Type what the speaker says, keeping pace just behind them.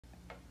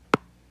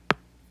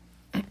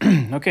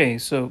Okay,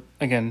 so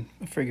again,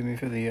 forgive me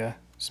for the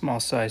small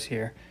size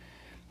here,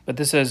 but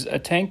this says a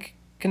tank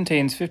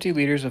contains 50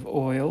 liters of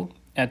oil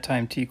at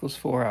time t equals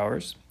 4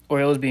 hours.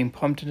 Oil is being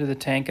pumped into the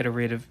tank at a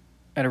rate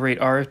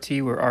R of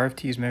t, where R of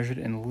t is measured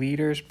in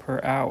liters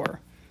per hour,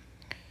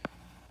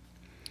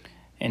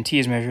 and t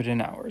is measured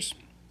in hours.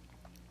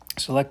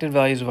 Selected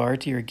values of R of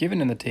t are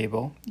given in the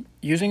table.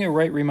 Using a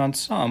right-Riemann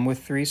sum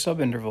with 3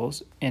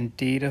 subintervals and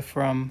data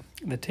from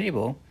the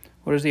table,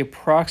 what is the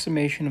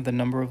approximation of the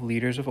number of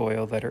liters of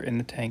oil that are in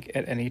the tank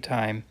at any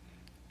time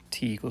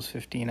t equals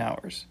 15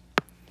 hours?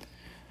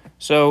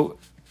 So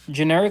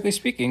generically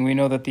speaking, we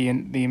know that the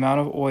amount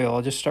of oil,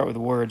 I'll just start with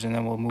words and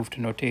then we'll move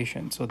to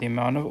notation. So the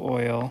amount of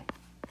oil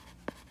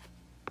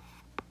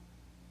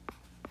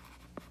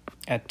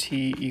at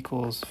t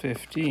equals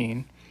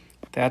 15,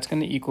 that's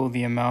going to equal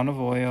the amount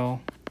of oil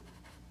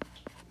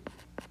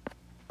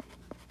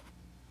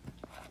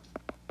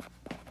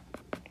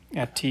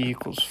at t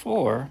equals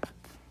 4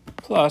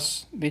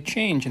 plus the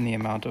change in the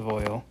amount of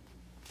oil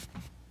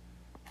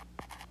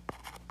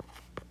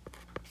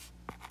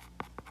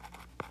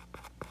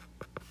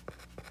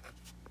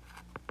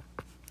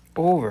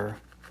over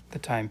the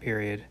time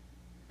period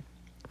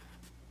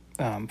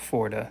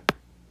 4 to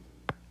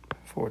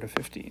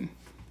 15.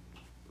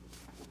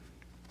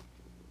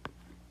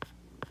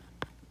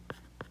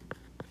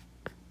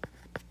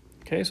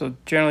 Okay, so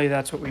generally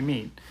that's what we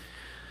mean.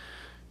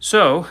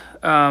 So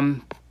how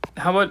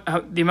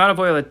about the amount of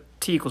oil at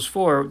t equals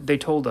 4? They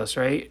told us,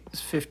 right?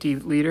 It's 50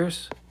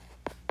 liters.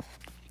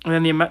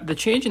 And then the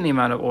change in the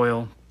amount of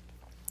oil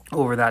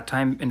over that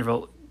time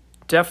interval,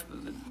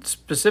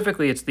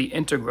 specifically it's the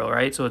integral,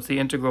 right? So it's the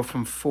integral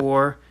from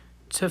 4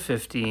 to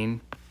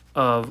 15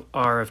 of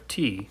R of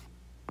t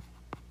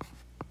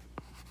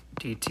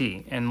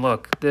dt. And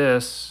look,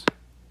 this,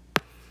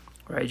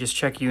 right, just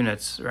check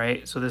units,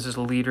 right? So this is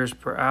liters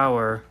per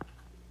hour,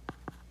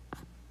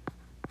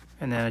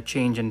 and then a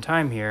change in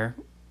time here,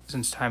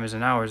 since time is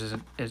in hours,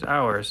 is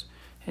hours.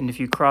 And if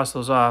you cross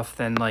those off,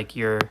 then like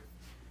and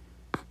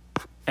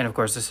of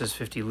course this is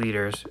 50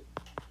 liters.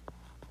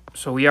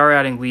 So we are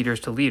adding liters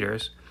to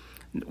liters.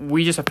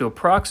 We just have to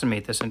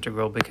approximate this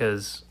integral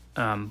because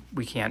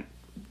we can't,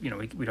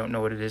 we don't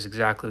know what it is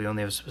exactly. We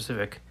only have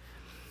specific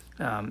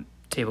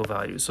table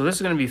values. So this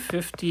is going to be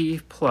 50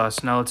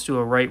 plus. Now let's do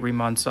a right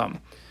Riemann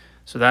sum.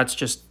 So that's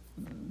just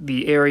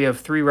the area of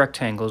 3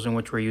 rectangles in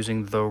which we're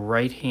using the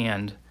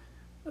right-hand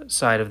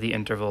side of the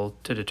interval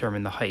to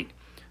determine the height.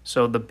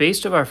 So the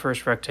base of our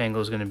first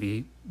rectangle is going to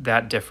be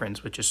that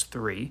difference, which is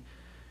 3.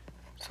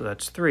 So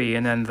that's 3.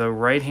 And then the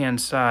right-hand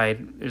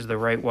side is the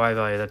right y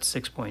value. That's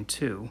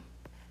 6.2.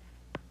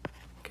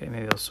 Okay,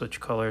 maybe I'll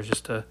switch colors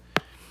just to...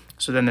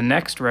 So then the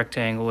next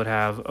rectangle would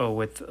have a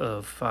width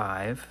of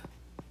 5.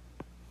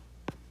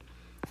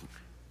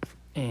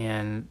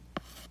 And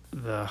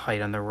the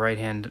height on the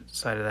right-hand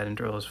side of that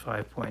interval is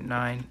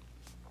 5.9.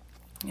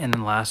 And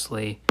then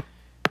lastly,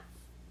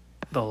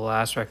 the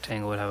last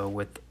rectangle would have a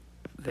width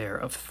there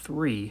of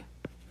 3.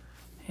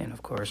 And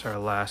of course, our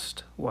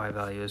last y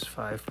value is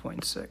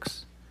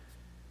 5.6.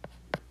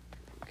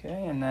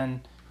 Okay, and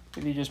then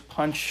if you just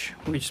punch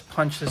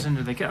this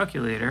into the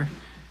calculator.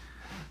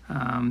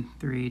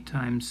 3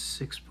 times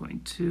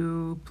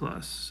 6.2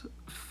 plus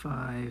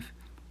 5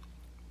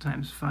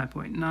 times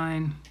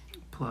 5.9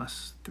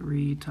 plus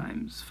 3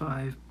 times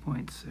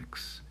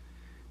 5.6.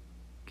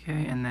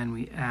 Okay, and then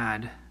we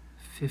add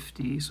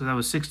 50. So that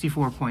was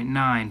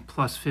 64.9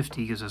 plus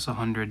 50 gives us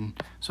 100.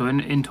 So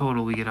in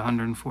total, we get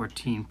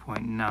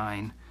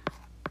 114.9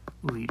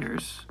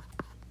 liters.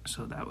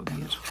 So that would be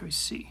answer choice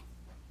C.